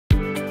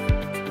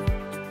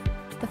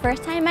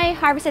first time I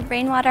harvested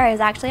rainwater, I was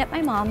actually at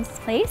my mom's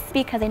place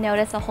because I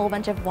noticed a whole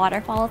bunch of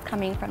waterfalls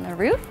coming from the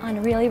roof on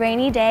a really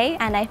rainy day,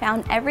 and I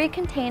found every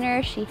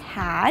container she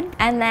had,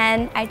 and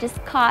then I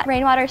just caught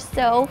rainwater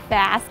so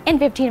fast in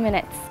 15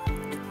 minutes.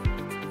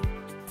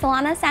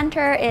 Solana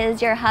Center is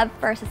your hub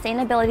for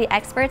sustainability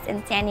experts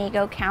in San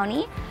Diego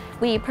County.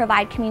 We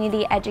provide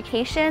community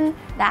education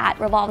that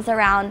revolves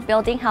around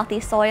building healthy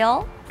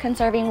soil,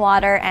 conserving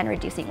water, and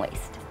reducing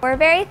waste. We're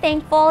very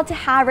thankful to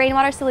have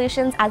Rainwater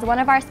Solutions as one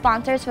of our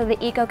sponsors for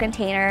the Eco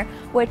Container,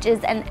 which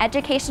is an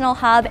educational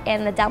hub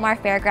in the Del Mar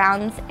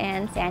Fairgrounds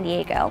in San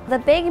Diego. The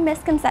big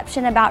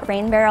misconception about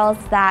rain barrels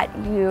is that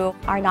you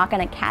are not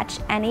going to catch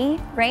any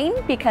rain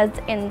because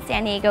in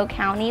San Diego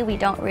County we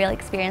don't really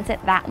experience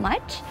it that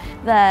much.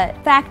 The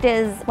fact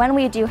is, when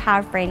we do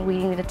have rain,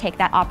 we need to take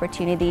that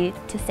opportunity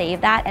to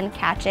save that and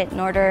catch it in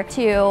order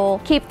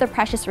to keep the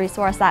precious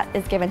resource that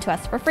is given to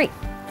us for free.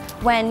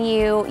 When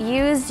you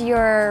use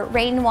your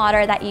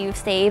rainwater that you've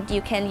saved,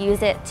 you can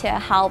use it to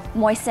help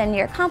moisten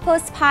your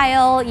compost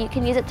pile, you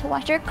can use it to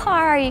wash your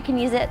car, you can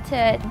use it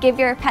to give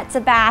your pets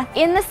a bath.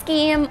 In the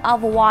scheme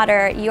of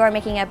water, you are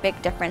making a big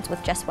difference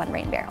with just one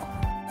rain barrel.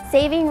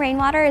 Saving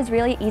rainwater is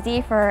really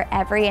easy for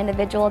every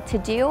individual to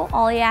do.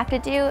 All you have to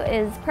do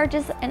is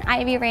purchase an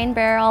IV rain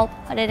barrel,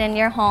 put it in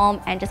your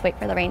home, and just wait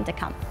for the rain to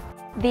come.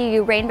 The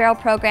Rain Barrel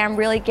program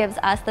really gives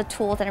us the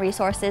tools and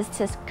resources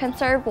to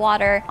conserve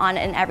water on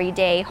an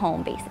everyday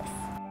home basis.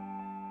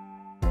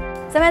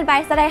 Some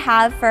advice that I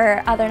have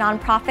for other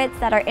nonprofits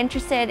that are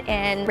interested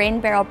in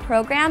Rain Barrel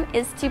program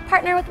is to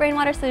partner with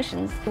Rainwater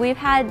Solutions. We've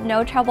had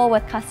no trouble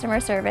with customer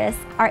service.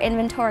 Our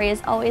inventory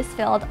is always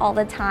filled all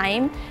the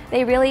time.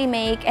 They really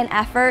make an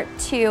effort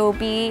to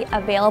be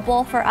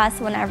available for us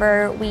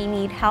whenever we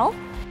need help.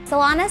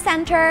 Solana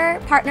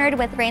Center partnered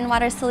with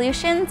Rainwater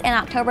Solutions in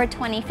October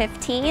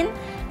 2015.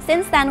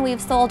 Since then,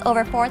 we've sold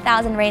over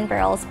 4,000 rain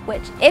barrels,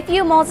 which if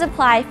you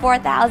multiply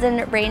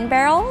 4,000 rain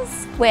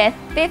barrels with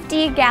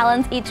 50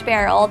 gallons each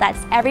barrel,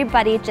 that's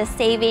everybody just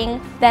saving,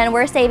 then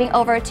we're saving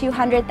over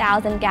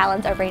 200,000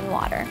 gallons of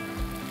rainwater.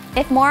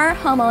 If more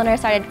homeowners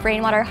started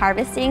rainwater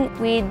harvesting,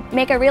 we'd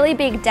make a really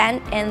big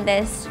dent in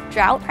this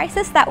drought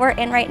crisis that we're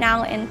in right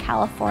now in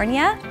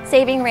California.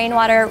 Saving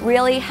rainwater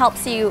really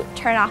helps you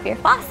turn off your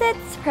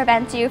faucets,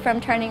 prevents you from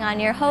turning on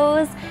your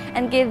hose,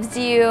 and gives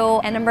you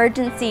an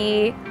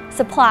emergency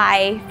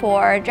supply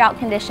for drought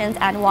conditions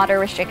and water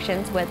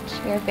restrictions, which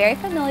we're very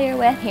familiar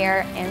with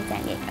here in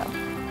San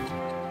Diego.